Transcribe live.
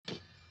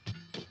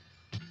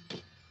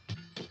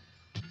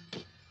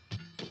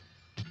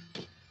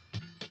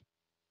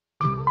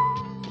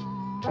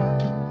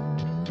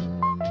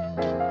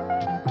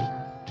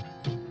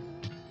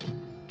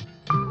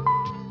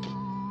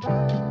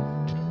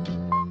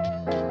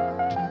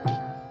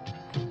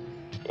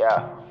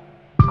Yeah.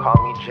 Call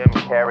me Jim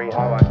Carrey,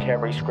 how I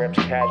carry scripts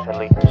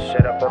casually.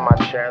 Sit up in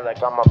my chair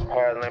like I'm a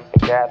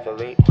Paralympic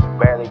athlete.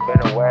 Barely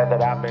been aware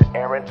that I've been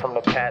errant from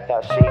the path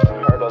I seek.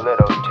 Heard a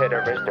little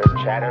titter, is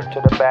there chatter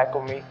to the back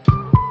of me?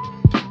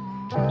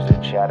 Is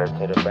there chatter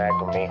to the back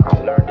of me? I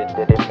learned it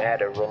didn't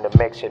matter in the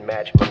mix and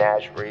match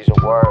menageries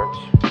of words.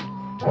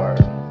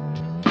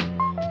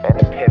 And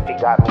the piffy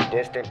got me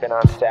distant, been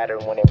on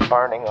Saturn when it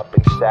burning up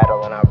in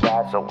saddle, and I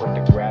wrestle with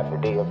the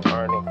gravity of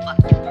earning.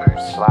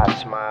 Sly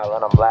smile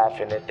and I'm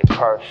laughing at the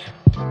curse.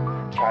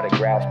 Try to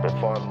grasp it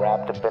for I'm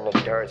wrapped up in the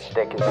dirt,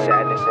 sticking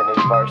sadness in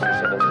his verses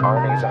and his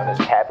earnings on his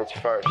habits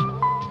first.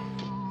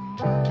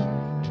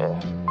 Yeah,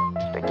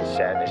 sticking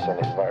sadness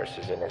in his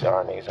verses and his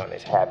earnings on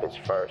his habits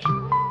first.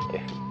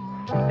 Yeah.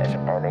 His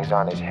earnings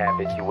on his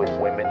habits. You with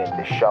women at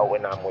the show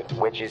and I'm with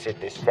witches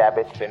at the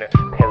Sabbath. Finna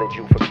pillage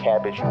you for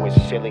cabbage. You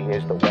as silly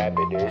as the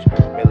rabbit is.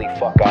 Billy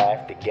fuck, I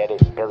have to get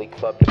it. Billy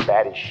Club the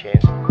baddest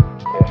shins.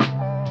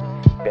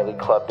 Yeah. Billy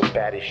Club the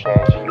baddest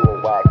shins. You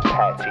a whack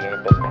patsy.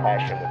 Ain't been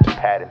passion with the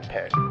pad and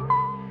pen.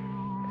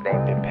 It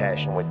ain't been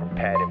passion with the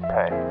pad and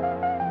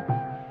pen.